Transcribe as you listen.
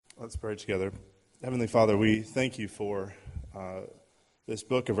Let's pray together. Heavenly Father, we thank you for this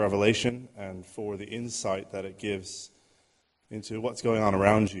book of Revelation and for the insight that it gives into what's going on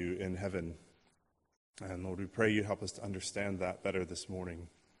around you in heaven. And Lord, we pray you help us to understand that better this morning.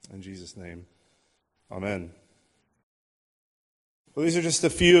 In Jesus' name, amen. Well, these are just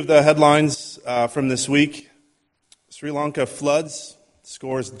a few of the headlines from this week. Sri Lanka floods,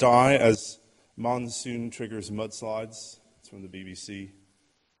 scores die as monsoon triggers mudslides. It's from the BBC.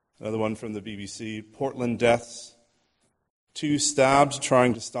 Another one from the BBC. Portland deaths, 2 stabbed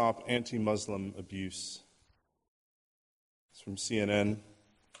trying to stop anti-Muslim abuse. It's from CNN.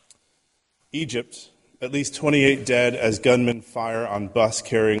 Egypt, at least 28 dead as gunmen fire on bus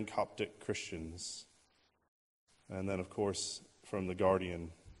carrying Coptic Christians. And then, of course, from The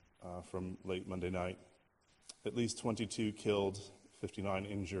Guardian from late Monday night. At least 22 killed, 59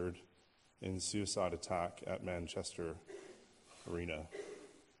 injured in suicide attack at Manchester Arena.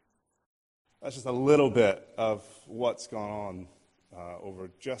 That's just a little bit of what's gone on over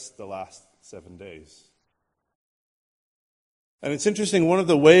just the last 7 days. And it's interesting, one of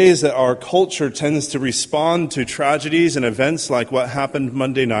the ways that our culture tends to respond to tragedies and events like what happened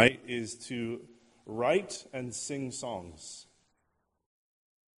Monday night is to write and sing songs.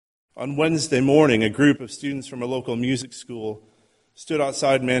 On Wednesday morning, a group of students from a local music school stood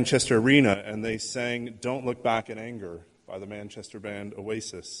outside Manchester Arena and they sang "Don't Look Back in Anger" by the Manchester band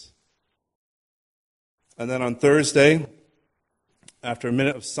Oasis. And then on Thursday, after a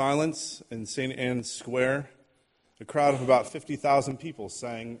minute of silence in St. Anne's Square, a crowd of about 50,000 people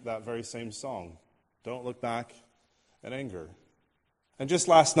sang that very same song, "Don't Look Back in Anger." And just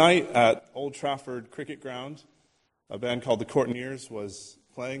last night at Old Trafford Cricket Ground, a band called the Courteeners was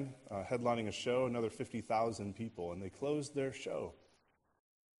playing, headlining a show, another 50,000 people, and they closed their show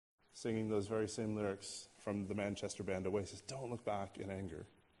singing those very same lyrics from the Manchester band Oasis, "Don't Look Back in Anger."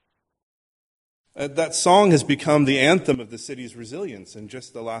 That song has become the anthem of the city's resilience in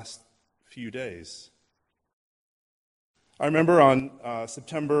just the last few days. I remember on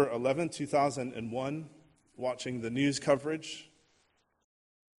September 11, 2001, watching the news coverage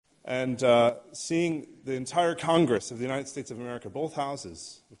and seeing the entire Congress of the United States of America, both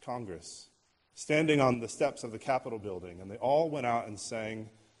houses of Congress, standing on the steps of the Capitol building, and they all went out and sang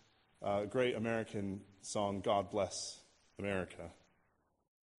a great American song, "God Bless America."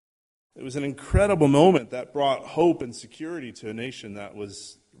 It was an incredible moment that brought hope and security to a nation that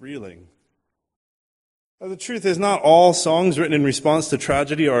was reeling. Now, the truth is, not all songs written in response to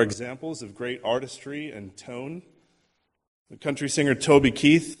tragedy are examples of great artistry and tone. The country singer Toby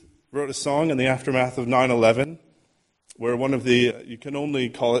Keith wrote a song in the aftermath of 9/11 where one of the, you can only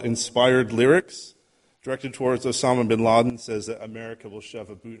call it inspired lyrics, directed towards Osama bin Laden, says that America will shove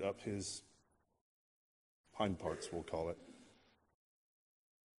a boot up his hind parts, we'll call it.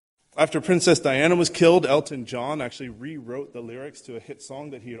 After Princess Diana was killed, Elton John actually rewrote the lyrics to a hit song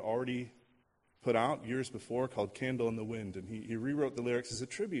that he had already put out years before called "Candle in the Wind," and he rewrote the lyrics as a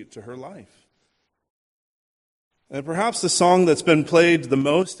tribute to her life. And perhaps the song that's been played the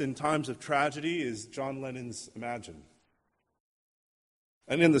most in times of tragedy is John Lennon's "Imagine."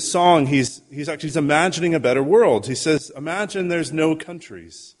 And in the song, he's imagining a better world. He says, "Imagine there's no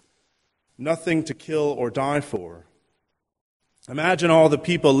countries, nothing to kill or die for. Imagine all the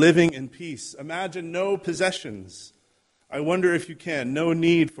people living in peace. Imagine no possessions. I wonder if you can. No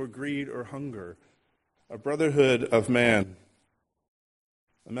need for greed or hunger. A brotherhood of man.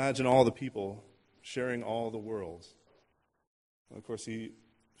 Imagine all the people sharing all the world." And of course, he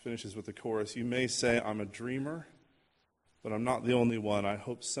finishes with the chorus, "You may say I'm a dreamer, but I'm not the only one. I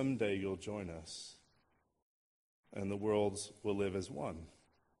hope someday you'll join us, and the worlds will live as one."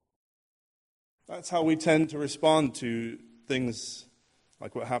 That's how we tend to respond to things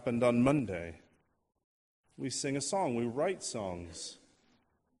like what happened on Monday. We sing a song, we write songs.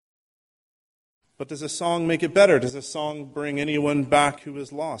 But does a song make it better? Does a song bring anyone back who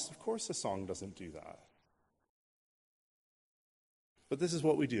is lost? Of course a song doesn't do that. But this is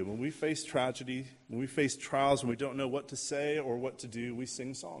what we do. When we face tragedy, when we face trials, when we don't know what to say or what to do, we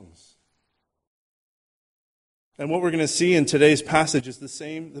sing songs. And what we're going to see in today's passage is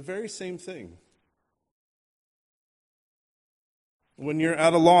the very same thing. When you're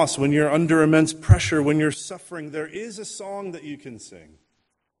at a loss, when you're under immense pressure, when you're suffering, there is a song that you can sing.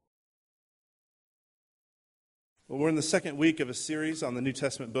 Well, we're in the second week of a series on the New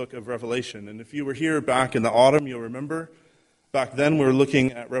Testament book of Revelation. And if you were here back in the autumn, you'll remember, back then we were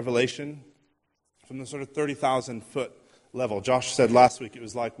looking at Revelation from the sort of 30,000-foot level. Josh said last week it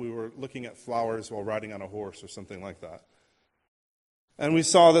was like we were looking at flowers while riding on a horse or something like that. And we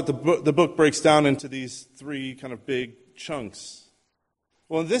saw that the book breaks down into these 3 kind of big chunks.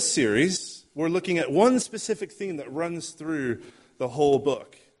 Well, in this series, we're looking at one specific theme that runs through the whole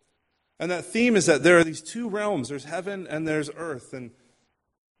book. And that theme is that there are these two realms. There's heaven and there's earth. And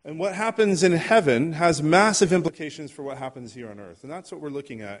what happens in heaven has massive implications for what happens here on earth. And that's what we're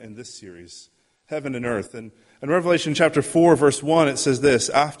looking at in this series, heaven and earth. And in Revelation chapter 4, verse 1, it says this,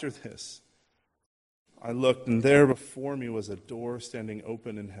 "After this, I looked, and there before me was a door standing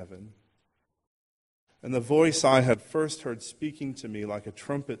open in heaven. And the voice I had first heard speaking to me like a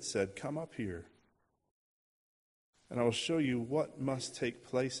trumpet said, 'Come up here, and I will show you what must take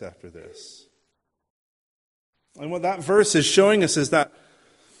place after this.'" And what that verse is showing us is that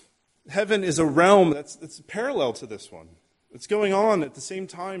heaven is a realm that's parallel to this one. It's going on at the same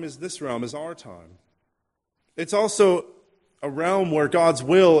time as this realm, as our time. It's also a realm where God's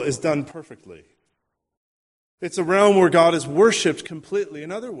will is done perfectly. It's a realm where God is worshipped completely.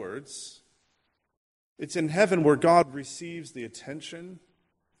 In other words, it's in heaven where God receives the attention,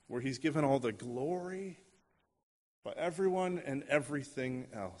 where he's given all the glory by everyone and everything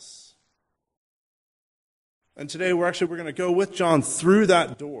else. And today we're going to go with John through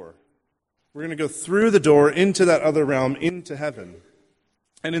that door. We're going to go through the door into that other realm, into heaven.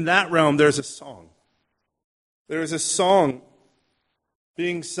 And in that realm there's a song. There is a song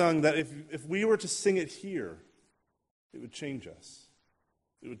being sung that if we were to sing it here, it would change us.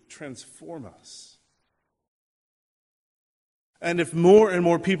 It would transform us. And if more and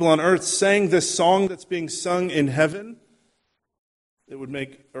more people on earth sang this song that's being sung in heaven, it would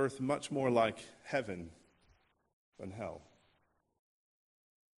make earth much more like heaven than hell.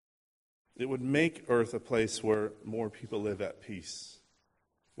 It would make earth a place where more people live at peace,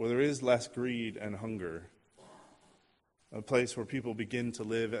 where there is less greed and hunger, a place where people begin to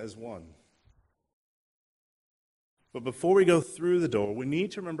live as one. But before we go through the door, we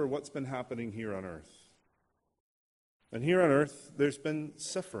need to remember what's been happening here on earth. And here on earth, there's been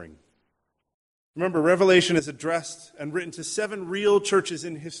suffering. Remember, Revelation is addressed and written to 7 real churches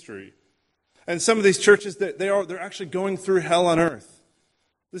in history. And some of these churches, they're actually going through hell on earth.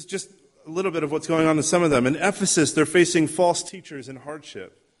 This is just a little bit of what's going on in some of them. In Ephesus, they're facing false teachers and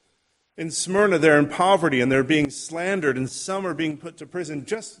hardship. In Smyrna, they're in poverty and they're being slandered, and some are being put in prison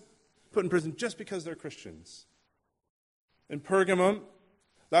just because they're Christians. In Pergamum,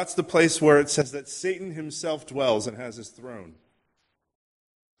 that's the place where it says that Satan himself dwells and has his throne.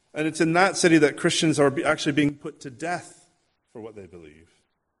 And it's in that city that Christians are actually being put to death for what they believe.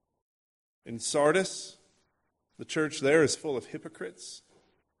 In Sardis, the church there is full of hypocrites.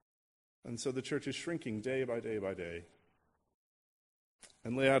 And so the church is shrinking day by day by day.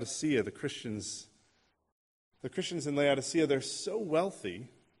 In Laodicea, the Christians in Laodicea, they're so wealthy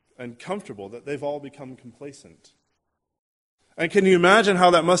and comfortable that they've all become complacent. And can you imagine how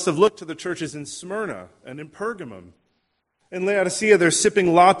that must have looked to the churches in Smyrna and in Pergamum? In Laodicea, they're sipping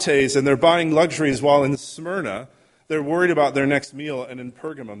lattes and they're buying luxuries, while in Smyrna, they're worried about their next meal, and in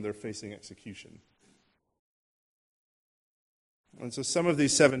Pergamum, they're facing execution. And so some of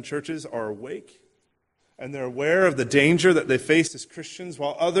these 7 churches are awake, and they're aware of the danger that they face as Christians,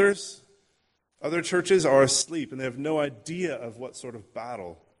 while other churches are asleep, and they have no idea of what sort of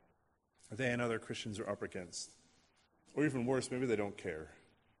battle they and other Christians are up against. Or even worse, maybe they don't care.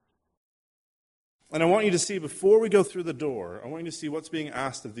 And I want you to see, before we go through the door, I want you to see what's being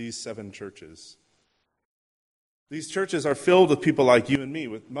asked of these 7 churches. These churches are filled with people like you and me,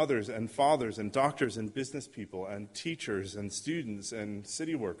 with mothers and fathers and doctors and business people and teachers and students and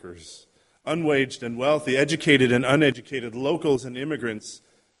city workers, unwaged and wealthy, educated and uneducated, locals and immigrants,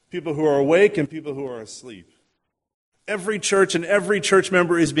 people who are awake and people who are asleep. Every church and every church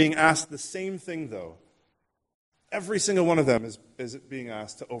member is being asked the same thing, though. Every single one of them is being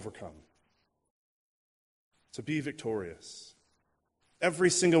asked to overcome, to be victorious. Every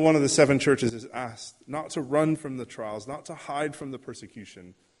single one of the 7 churches is asked not to run from the trials, not to hide from the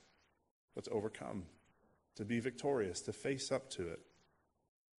persecution, but to overcome, to be victorious, to face up to it.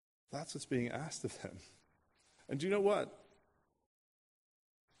 That's what's being asked of them. And do you know what?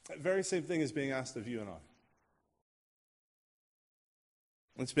 That very same thing is being asked of you and I.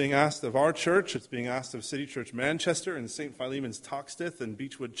 It's being asked of our church. It's being asked of City Church Manchester and St. Philemon's Toxteth and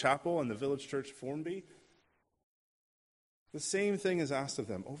Beechwood Chapel and the Village Church Formby. The same thing is asked of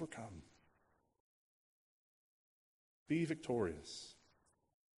them. Overcome. Be victorious.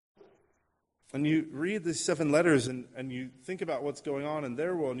 And you read these 7 letters and you think about what's going on in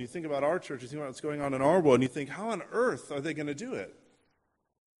their world, and you think about our church, you think about what's going on in our world, and you think, how on earth are they going to do it?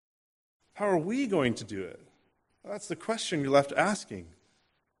 How are we going to do it? Well, that's the question you're left asking.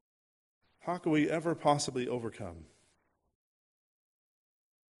 How can we ever possibly overcome?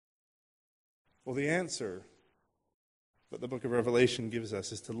 Well, the answer that the book of Revelation gives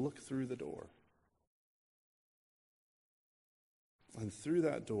us is to look through the door. And through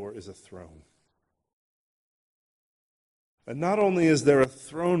that door is a throne. And not only is there a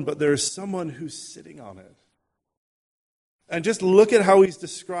throne, but there is someone who's sitting on it. And just look at how he's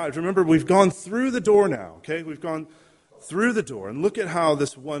described. Remember, we've gone through the door now, okay? We've gone through the door. And look at how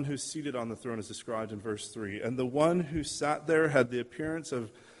this one who's seated on the throne is described in verse 3. And the one who sat there had the appearance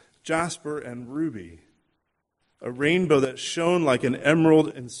of jasper and ruby. A rainbow that shone like an emerald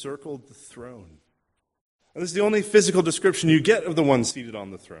encircled the throne. And this is the only physical description you get of the one seated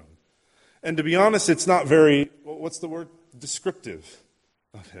on the throne. And to be honest, it's not very, what's the word? Descriptive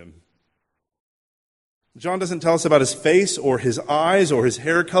of him. John doesn't tell us about his face or his eyes or his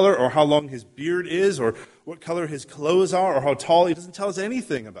hair color or how long his beard is or what color his clothes are or how tall. He doesn't tell us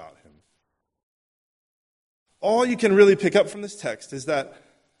anything about him. All you can really pick up from this text is that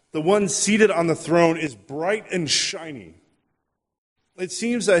the one seated on the throne is bright and shiny. It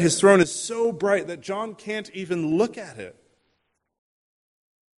seems that his throne is so bright that John can't even look at it.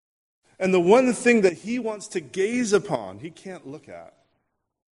 And the one thing that he wants to gaze upon, he can't look at.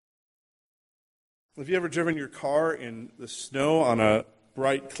 Have you ever driven your car in the snow on a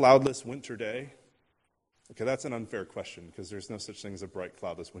bright, cloudless winter day? Okay, that's an unfair question because there's no such thing as a bright,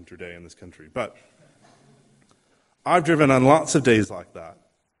 cloudless winter day in this country. But I've driven on lots of days like that.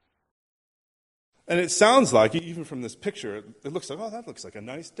 And it sounds like, even from this picture, it looks like, oh, that looks like a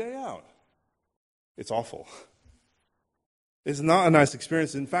nice day out. It's awful. It's not a nice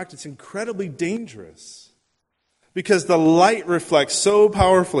experience. In fact, it's incredibly dangerous because the light reflects so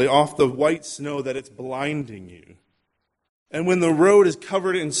powerfully off the white snow that it's blinding you. And when the road is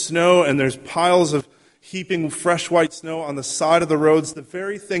covered in snow and there's piles of heaping fresh white snow on the side of the roads, the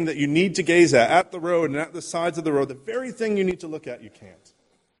very thing that you need to gaze at the road and at the sides of the road, the very thing you need to look at, you can't.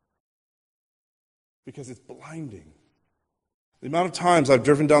 Because it's blinding. The amount of times I've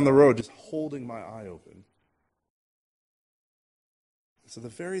driven down the road just holding my eye open. So the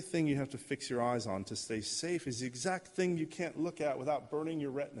very thing you have to fix your eyes on to stay safe is the exact thing you can't look at without burning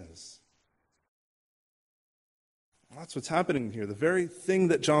your retinas. That's what's happening here. The very thing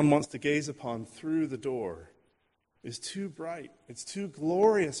that John wants to gaze upon through the door is too bright. It's too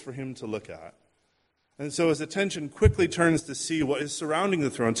glorious for him to look at. And so his attention quickly turns to see what is surrounding the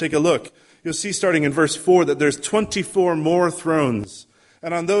throne. Take a look. You'll see starting in verse 4 that there's 24 more thrones.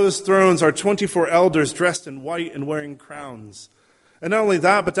 And on those thrones are 24 elders dressed in white and wearing crowns. And not only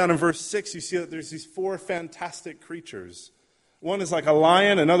that, but down in verse 6, you see that there's these 4 fantastic creatures. One is like a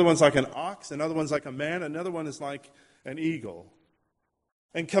lion, another one's like an ox, another one's like a man, another one is like an eagle.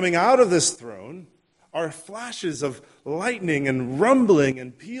 And coming out of this throne are flashes of lightning and rumbling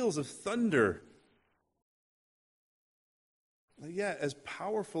and peals of thunder. Yet, as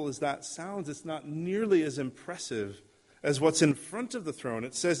powerful as that sounds, it's not nearly as impressive as what's in front of the throne.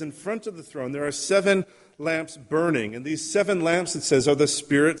 It says in front of the throne there are 7 lamps burning. And these 7 lamps, it says, are the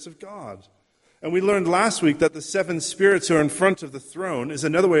spirits of God. And we learned last week that the 7 spirits who are in front of the throne is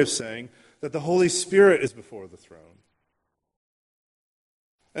another way of saying that the Holy Spirit is before the throne.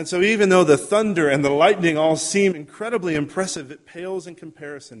 And so even though the thunder and the lightning all seem incredibly impressive, it pales in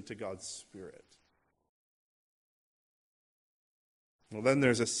comparison to God's Spirit. Well, then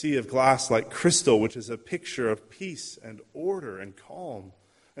there's a sea of glass like crystal, which is a picture of peace and order and calm.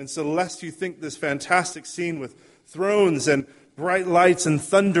 And so lest you think this fantastic scene with thrones and bright lights and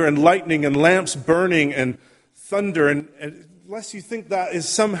thunder and lightning and lamps burning and thunder, and lest you think that is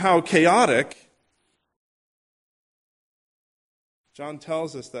somehow chaotic, John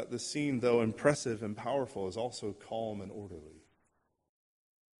tells us that the scene, though impressive and powerful, is also calm and orderly.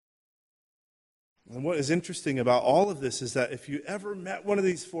 And what is interesting about all of this is that if you ever met one of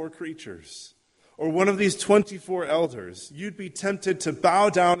these 4 creatures, or one of these 24 elders, you'd be tempted to bow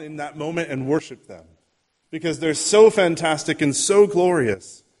down in that moment and worship them, because they're so fantastic and so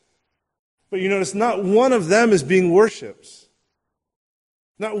glorious. But you notice not one of them is being worshipped.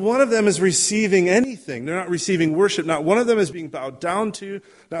 Not one of them is receiving anything. They're not receiving worship. Not one of them is being bowed down to.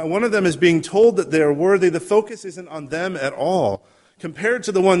 Not one of them is being told that they are worthy. The focus isn't on them at all. Compared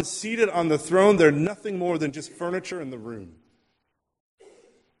to the one seated on the throne, they're nothing more than just furniture in the room.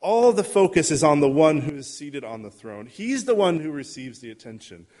 All the focus is on the one who is seated on the throne. He's the one who receives the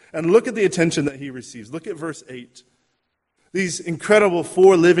attention. And look at the attention that he receives. Look at verse 8. These incredible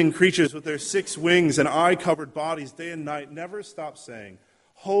 4 living creatures with their 6 wings and eye-covered bodies day and night never stop saying,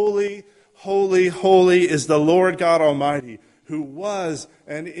 "Holy, holy, holy is the Lord God Almighty, who was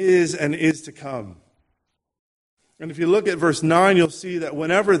and is to come." And if you look at verse 9, you'll see that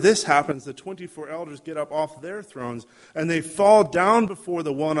whenever this happens, the 24 elders get up off their thrones and they fall down before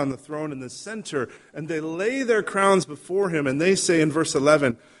the one on the throne in the center, and they lay their crowns before him, and they say in verse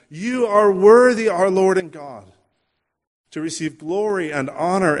 11, "You are worthy, our Lord and God, to receive glory and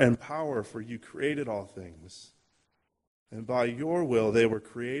honor and power, for you created all things. And by your will they were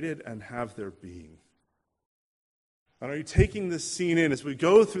created and have their being." And are you taking this scene in? As we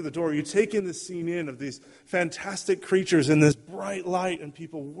go through the door, are you taking this scene in of these fantastic creatures in this bright light and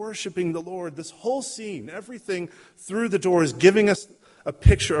people worshiping the Lord? This whole scene, everything through the door is giving us a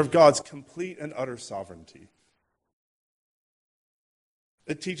picture of God's complete and utter sovereignty.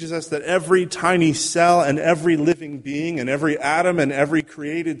 It teaches us that every tiny cell and every living being and every atom and every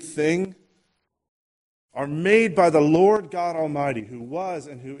created thing are made by the Lord God Almighty, who was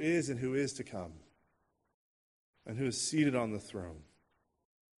and who is to come, and who is seated on the throne.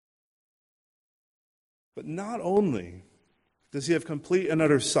 But not only does he have complete and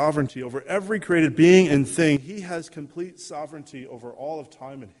utter sovereignty over every created being and thing, he has complete sovereignty over all of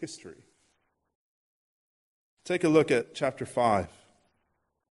time and history. Take a look at chapter 5,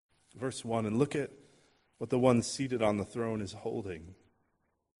 verse 1, and look at what the one seated on the throne is holding.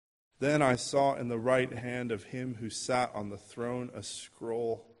 "Then I saw in the right hand of him who sat on the throne a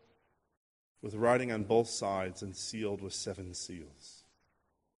scroll with writing on both sides and sealed with 7 seals."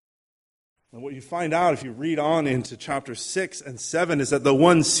 And what you find out if you read on into chapter 6 and 7 is that the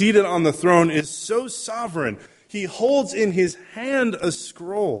one seated on the throne is so sovereign, he holds in his hand a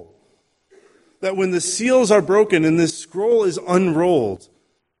scroll, that when the seals are broken and this scroll is unrolled,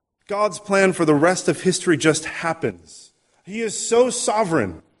 God's plan for the rest of history just happens. He is so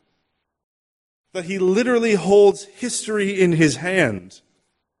sovereign that he literally holds history in his hand.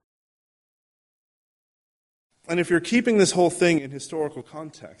 And if you're keeping this whole thing in historical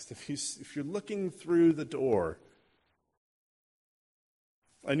context, if you're looking through the door,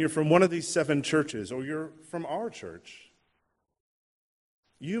 and you're from one of these 7 churches, or you're from our church,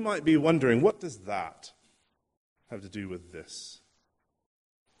 you might be wondering, what does that have to do with this?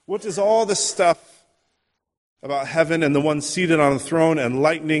 What does all this stuff about heaven and the one seated on the throne and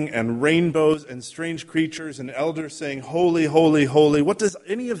lightning and rainbows and strange creatures and elders saying, "Holy, holy, holy," what does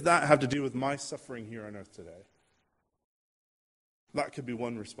any of that have to do with my suffering here on earth today? That could be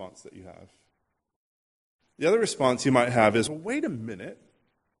one response that you have. The other response you might have is, well, wait a minute.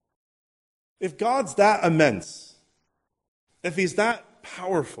 If God's that immense, if he's that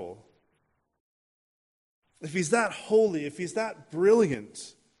powerful, if he's that holy, if he's that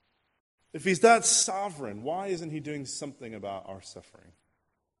brilliant, if he's that sovereign, why isn't he doing something about our suffering?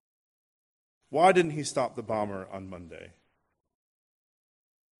 Why didn't he stop the bomber on Monday?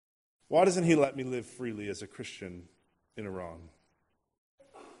 Why doesn't he let me live freely as a Christian in Iran?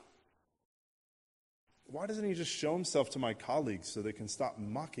 Why doesn't he just show himself to my colleagues so they can stop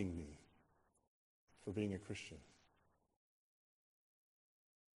mocking me for being a Christian?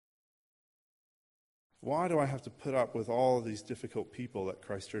 Why do I have to put up with all of these difficult people at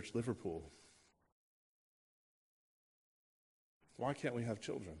Christ Church Liverpool? Why can't we have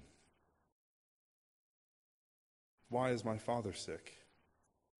children? Why is my father sick?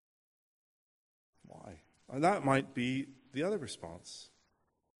 Why? And that might be the other response.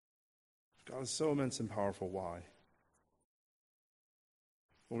 God is so immense and powerful, why?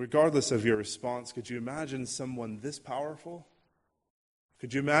 Well, regardless of your response, could you imagine someone this powerful?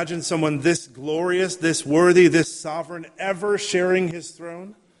 Could you imagine someone this glorious, this worthy, this sovereign, ever sharing his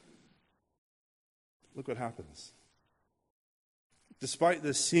throne? Look what happens. Despite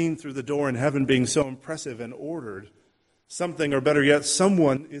this scene through the door in heaven being so impressive and ordered, something, or better yet,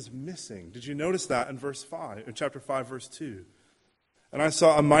 someone is missing. Did you notice that in chapter 5, verse 2? "And I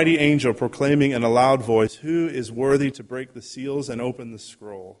saw a mighty angel proclaiming in a loud voice, 'Who is worthy to break the seals and open the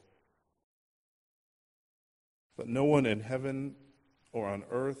scroll?' But no one in heaven or on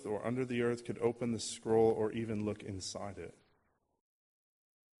earth or under the earth could open the scroll or even look inside it."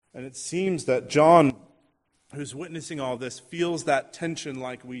 And it seems that John, who's witnessing all this, feels that tension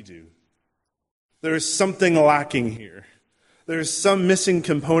like we do. There is something lacking here. There is some missing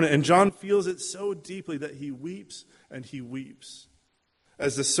component, and John feels it so deeply that he weeps and he weeps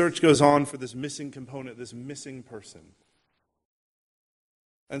as the search goes on for this missing component, this missing person.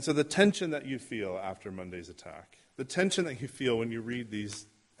 And so the tension that you feel after Monday's attack, the tension that you feel when you read these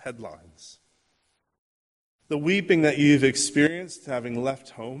headlines, the weeping that you've experienced having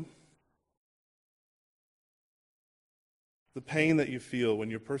left home, the pain that you feel when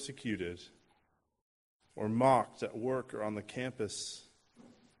you're persecuted or mocked at work or on the campus,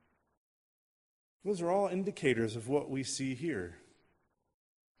 those are all indicators of what we see here.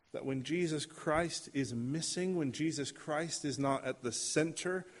 that when Jesus Christ is missing, when Jesus Christ is not at the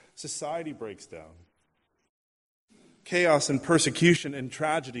center, society breaks down. Chaos and persecution and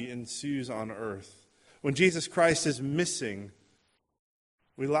tragedy ensues on earth. When Jesus Christ is missing,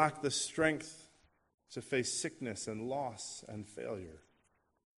 we lack the strength to face sickness and loss and failure.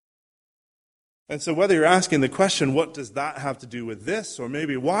 And so whether you're asking the question, what does that have to do with this? Or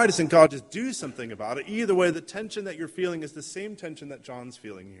maybe, why doesn't God just do something about it? Either way, the tension that you're feeling is the same tension that John's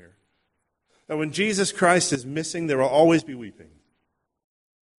feeling here. That when Jesus Christ is missing, there will always be weeping.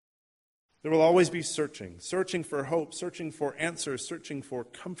 There will always be searching for hope, searching for answers, searching for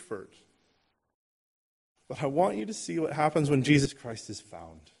comfort. But I want you to see what happens when Jesus Christ is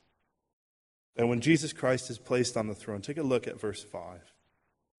found. And when Jesus Christ is placed on the throne. Take a look at verse 5.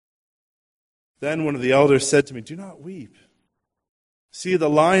 Then one of the elders said to me, "Do not weep. See, the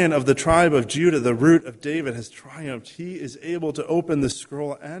Lion of the tribe of Judah, the Root of David, has triumphed. He is able to open the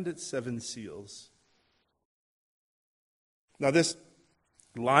scroll and its 7 seals." Now this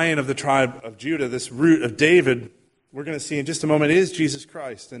Lion of the tribe of Judah, this Root of David, we're going to see in just a moment, is Jesus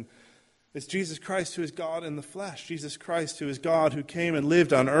Christ. And it's Jesus Christ who is God in the flesh. Jesus Christ who is God who came and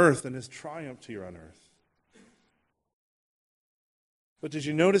lived on earth and has triumphed here on earth. But did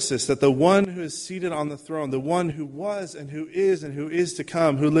you notice this? That the one who is seated on the throne, the one who was and who is to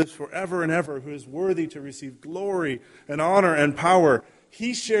come, who lives forever and ever, who is worthy to receive glory and honor and power,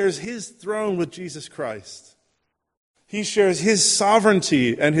 he shares his throne with Jesus Christ. He shares his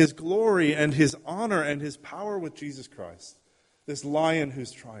sovereignty and his glory and his honor and his power with Jesus Christ, this Lion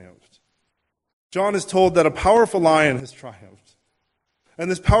who's triumphed. John is told that a powerful lion has triumphed. And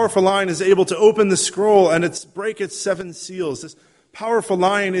this powerful lion is able to open the scroll and break its 7 seals. This powerful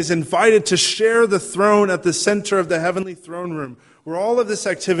lion is invited to share the throne at the center of the heavenly throne room, where all of this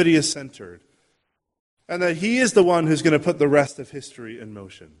activity is centered. And that he is the one who's going to put the rest of history in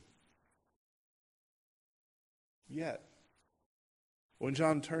motion. Yet, when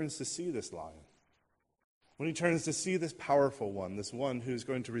John turns to see this lion, when he turns to see this powerful one, this one who's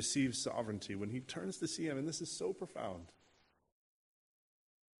going to receive sovereignty, when he turns to see him, and this is so profound,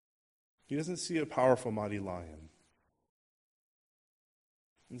 he doesn't see a powerful, mighty lion.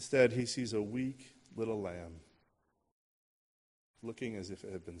 Instead, he sees a weak little lamb, looking as if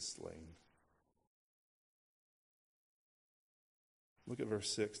it had been slain. Look at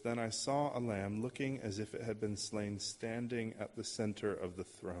verse 6. Then I saw a lamb looking as if it had been slain, standing at the center of the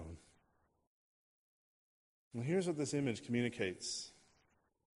throne. Well, here's what this image communicates.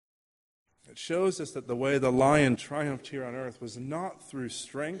 It shows us that the way the lion triumphed here on earth was not through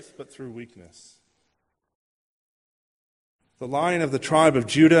strength, but through weakness. The Lion of the tribe of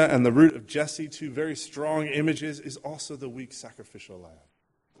Judah and the Root of Jesse, 2 very strong images, is also the weak sacrificial lamb.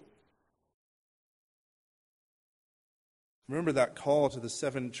 Remember, that call to the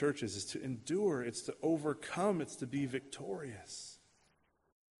 7 churches is to endure, it's to overcome, it's to be victorious.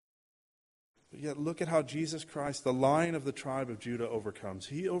 But yet look at how Jesus Christ, the Lion of the tribe of Judah, overcomes.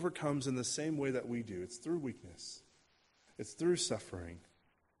 He overcomes in the same way that we do. It's through weakness. It's through suffering.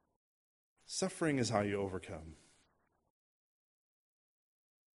 Suffering is how you overcome.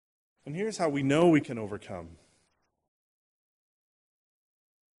 And here's how we know we can overcome.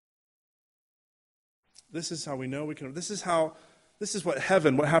 This is how we know we can. This is what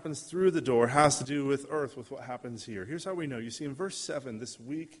heaven, what happens through the door, has to do with earth, with what happens here. Here's how we know. You see, in verse 7, this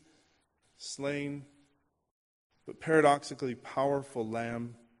weak, slain, but paradoxically powerful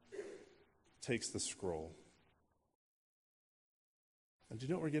lamb takes the scroll. And do you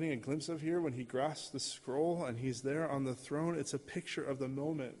know what we're getting a glimpse of here when he grasps the scroll and he's there on the throne? It's a picture of the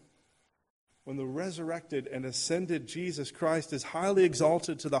moment when the resurrected and ascended Jesus Christ is highly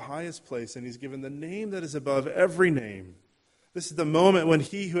exalted to the highest place and he's given the name that is above every name. This is the moment when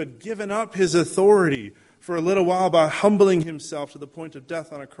he who had given up his authority for a little while by humbling himself to the point of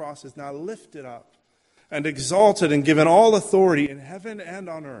death on a cross is now lifted up and exalted and given all authority in heaven and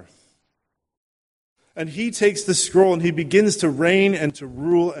on earth. And he takes the scroll and he begins to reign and to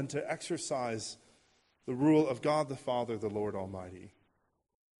rule and to exercise the rule of God the Father, the Lord Almighty.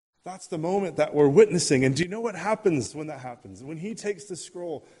 That's the moment that we're witnessing. And do you know what happens when that happens? When he takes the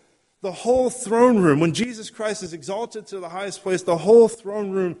scroll, the whole throne room, when Jesus Christ is exalted to the highest place, the whole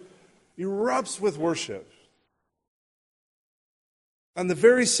throne room erupts with worship. And the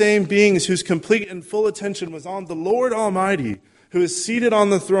very same beings whose complete and full attention was on the Lord Almighty, who is seated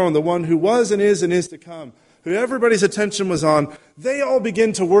on the throne, the one who was and is to come, who everybody's attention was on, they all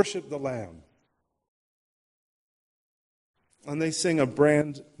begin to worship the Lamb. And they sing a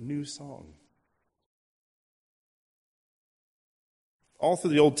brand new song. All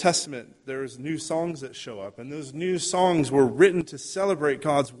through the Old Testament, there's new songs that show up, and those new songs were written to celebrate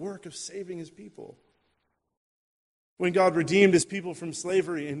God's work of saving his people. When God redeemed his people from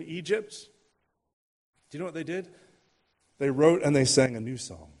slavery in Egypt, do you know what they did? They wrote and they sang a new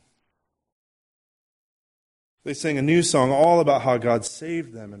song. They sang a new song all about how God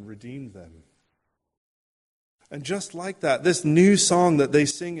saved them and redeemed them. And just like that, this new song that they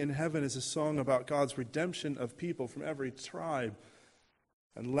sing in heaven is a song about God's redemption of people from every tribe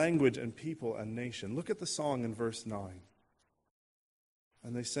and language and people and nation. Look at the song in verse 9.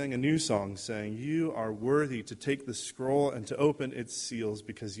 And they sang a new song saying, "You are worthy to take the scroll and to open its seals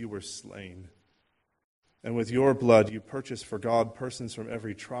because you were slain. And with your blood you purchased for God persons from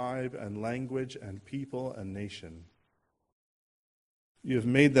every tribe and language and people and nation. You have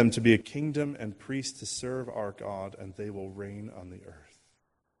made them to be a kingdom and priests to serve our God, and they will reign on the earth."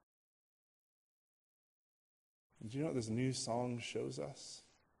 Do you know what this new song shows us?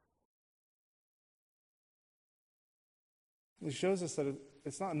 It shows us that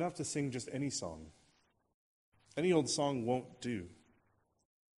it's not enough to sing just any song. Any old song won't do.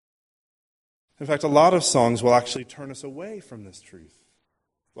 In fact, a lot of songs will actually turn us away from this truth.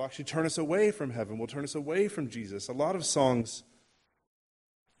 Will actually turn us away from heaven. Will turn us away from Jesus. A lot of songs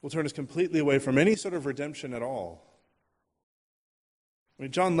will turn us completely away from any sort of redemption at all. I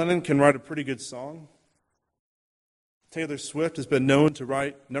mean, John Lennon can write a pretty good song. Taylor Swift has been known to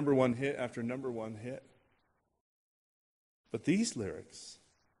write number one hit after number one hit. But these lyrics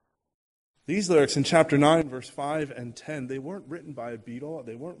in chapter 9, verse 5 and 10, they weren't written by a Beatle.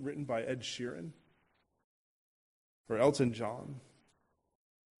 They weren't written by Ed Sheeran or Elton John.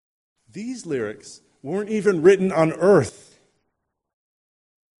 These lyrics weren't even written on earth.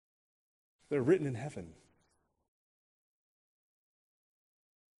 They're written in heaven.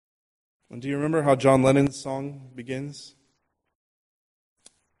 And do you remember how John Lennon's song begins?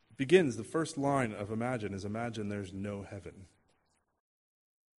 It begins, the first line of Imagine is, "Imagine there's no heaven."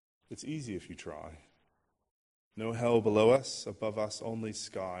 It's easy if you try. No hell below us, above us only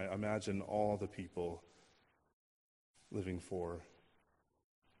sky. Imagine all the people living for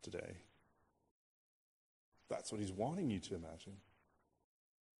today. That's what he's wanting you to imagine.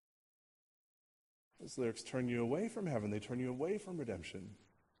 Those lyrics turn you away from heaven. They turn you away from redemption.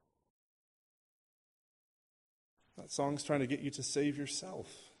 That song's trying to get you to save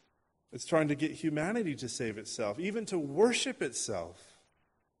yourself. It's trying to get humanity to save itself, even to worship itself.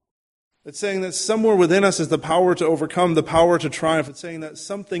 It's saying that somewhere within us is the power to overcome, the power to triumph. It's saying that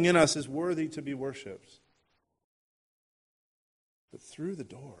something in us is worthy to be worshipped. But through the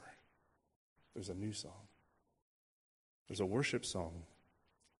door, there's a new song. There's a worship song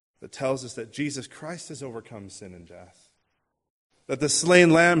that tells us that Jesus Christ has overcome sin and death. That the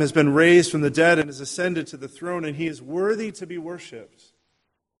slain lamb has been raised from the dead and has ascended to the throne, and he is worthy to be worshipped.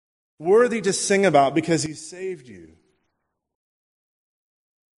 Worthy to sing about because he saved you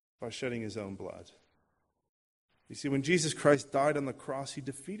by shedding his own blood. You see, when Jesus Christ died on the cross, he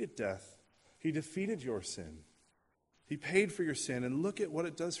defeated death. He defeated your sin. He paid for your sin. And look at what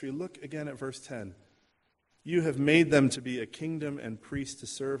it does for you. Look again at verse 10. You have made them to be a kingdom and priests to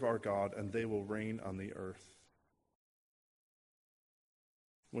serve our God, and they will reign on the earth.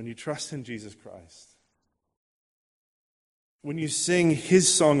 When you trust in Jesus Christ, when you sing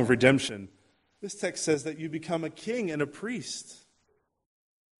his song of redemption, this text says that you become a king and a priest.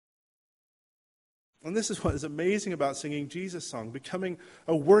 And this is what is amazing about singing Jesus' song. Becoming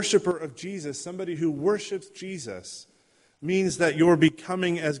a worshiper of Jesus, somebody who worships Jesus, means that you're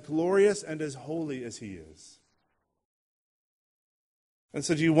becoming as glorious and as holy as he is. And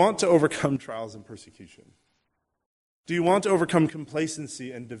so do you want to overcome trials and persecution? Do you want to overcome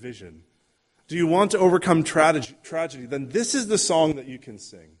complacency and division? Do you want to overcome tragedy? Then this is the song that you can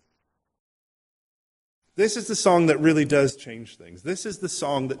sing. This is the song that really does change things. This is the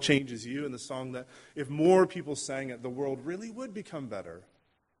song that changes you, and the song that, if more people sang it, the world really would become better.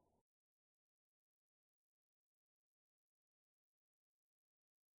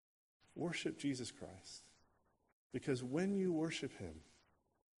 Worship Jesus Christ. Because when you worship him,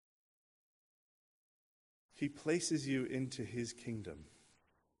 he places you into his kingdom,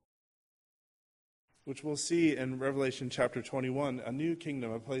 which we'll see in Revelation chapter 21, a new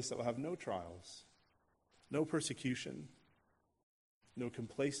kingdom, a place that will have no trials, no persecution, no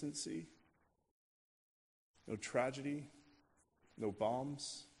complacency, no tragedy, no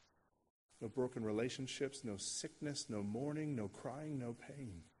bombs, no broken relationships, no sickness, no mourning, no crying, no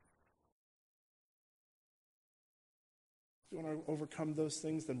pain. If you want to overcome those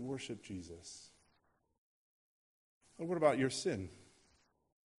things, then worship Jesus. And what about your sin?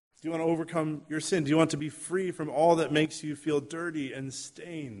 Do you want to overcome your sin? Do you want to be free from all that makes you feel dirty and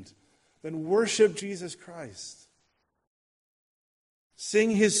stained? Then worship Jesus Christ.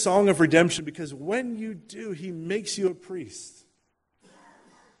 Sing his song of redemption, because when you do, he makes you a priest.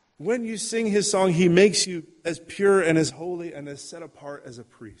 When you sing his song, he makes you as pure and as holy and as set apart as a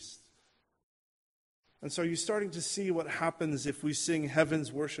priest. And so you're starting to see what happens if we sing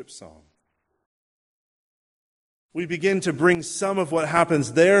heaven's worship song. We begin to bring some of what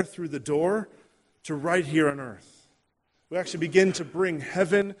happens there through the door to right here on earth. We actually begin to bring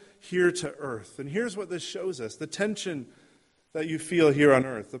heaven here to earth. And here's what this shows us. The tension that you feel here on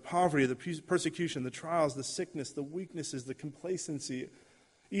earth, the poverty, the persecution, the trials, the sickness, the weaknesses, the complacency,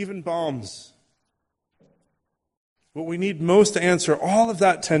 even bombs. What we need most to answer all of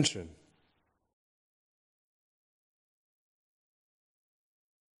that tension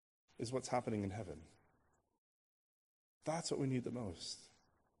is what's happening in heaven. That's what we need the most.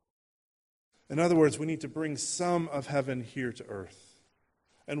 In other words, we need to bring some of heaven here to earth.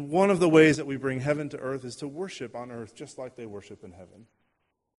 And one of the ways that we bring heaven to earth is to worship on earth just like they worship in heaven.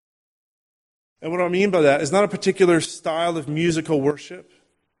 And what I mean by that is not a particular style of musical worship,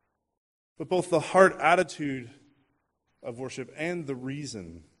 but both the heart attitude of worship and the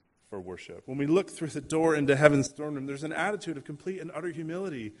reason for worship. When we look through the door into heaven's throne room, there's an attitude of complete and utter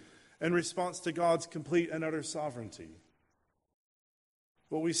humility in response to God's complete and utter sovereignty.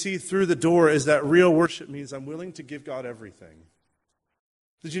 What we see through the door is that real worship means I'm willing to give God everything.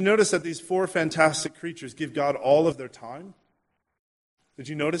 Did you notice that these four fantastic creatures give God all of their time? Did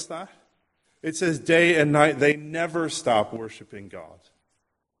you notice that? It says day and night, they never stop worshiping God.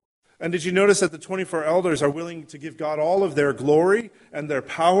 And did you notice that the 24 elders are willing to give God all of their glory and their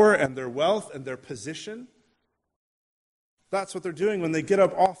power and their wealth and their position? That's what they're doing when they get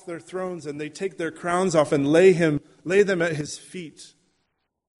up off their thrones and they take their crowns off and lay them at his feet.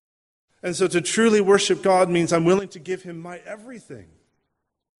 And so to truly worship God means I'm willing to give him my everything.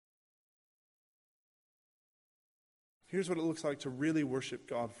 Here's what it looks like to really worship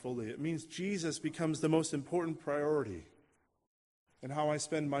God fully. It means Jesus becomes the most important priority in how I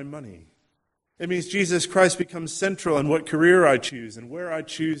spend my money. It means Jesus Christ becomes central in what career I choose and where I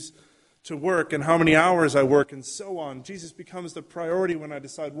choose to work and how many hours I work and so on. Jesus becomes the priority when I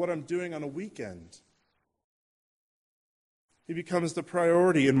decide what I'm doing on a weekend. He becomes the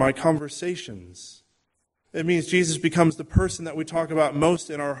priority in my conversations. It means Jesus becomes the person that we talk about most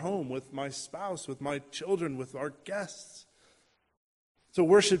in our home, with my spouse, with my children, with our guests. To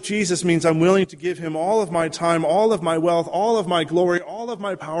worship Jesus means I'm willing to give him all of my time, all of my wealth, all of my glory, all of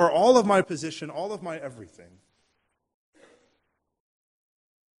my power, all of my position, all of my everything.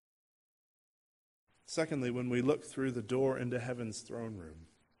 Secondly, when we look through the door into heaven's throne room,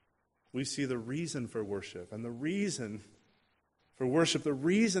 we see the reason for worship. And the reason for worship, the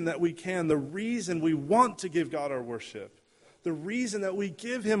reason that we can, the reason we want to give God our worship, the reason that we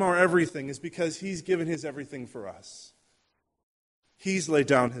give him our everything is because he's given his everything for us. He's laid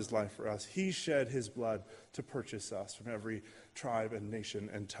down his life for us. He shed his blood to purchase us from every tribe and nation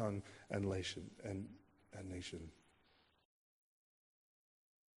and tongue and nation.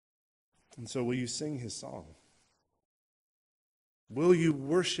 And so will you sing his song? Will you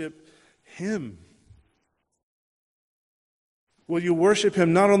worship him? Will you worship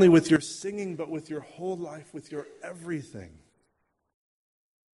him not only with your singing, but with your whole life, with your everything?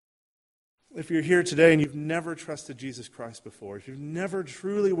 If you're here today and you've never trusted Jesus Christ before, if you've never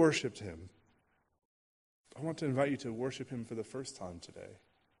truly worshiped him, I want to invite you to worship him for the first time today.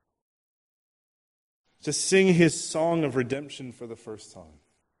 To sing his song of redemption for the first time.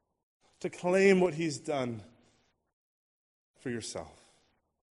 To claim what he's done for yourself.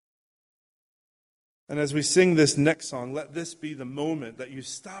 And as we sing this next song, let this be the moment that you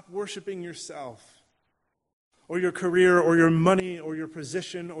stop worshiping yourself, or your career, or your money, or your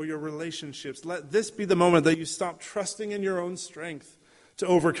position, or your relationships. Let this be the moment that you stop trusting in your own strength to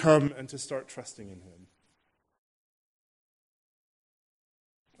overcome and to start trusting in him.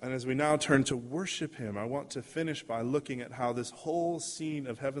 And as we now turn to worship him, I want to finish by looking at how this whole scene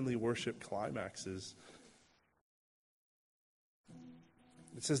of heavenly worship climaxes.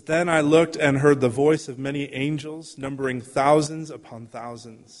 It says, "Then I looked and heard the voice of many angels, numbering thousands upon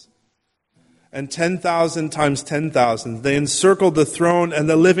thousands, and 10,000 times 10,000. They encircled the throne and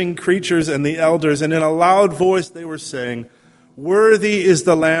the living creatures and the elders, and in a loud voice they were saying, 'Worthy is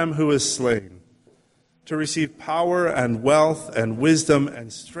the Lamb who is slain, to receive power and wealth and wisdom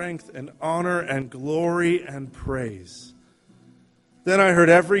and strength and honor and glory and praise.' Then I heard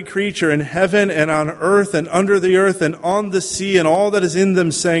every creature in heaven and on earth and under the earth and on the sea and all that is in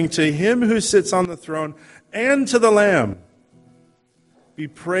them saying, 'To him who sits on the throne and to the Lamb be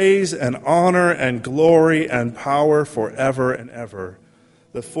praise and honor and glory and power forever and ever.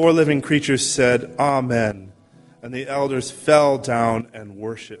 The four living creatures said, Amen. And the elders fell down and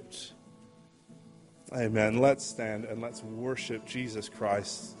worshipped. Amen. Let's stand and let's worship Jesus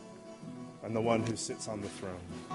Christ and the one who sits on the throne.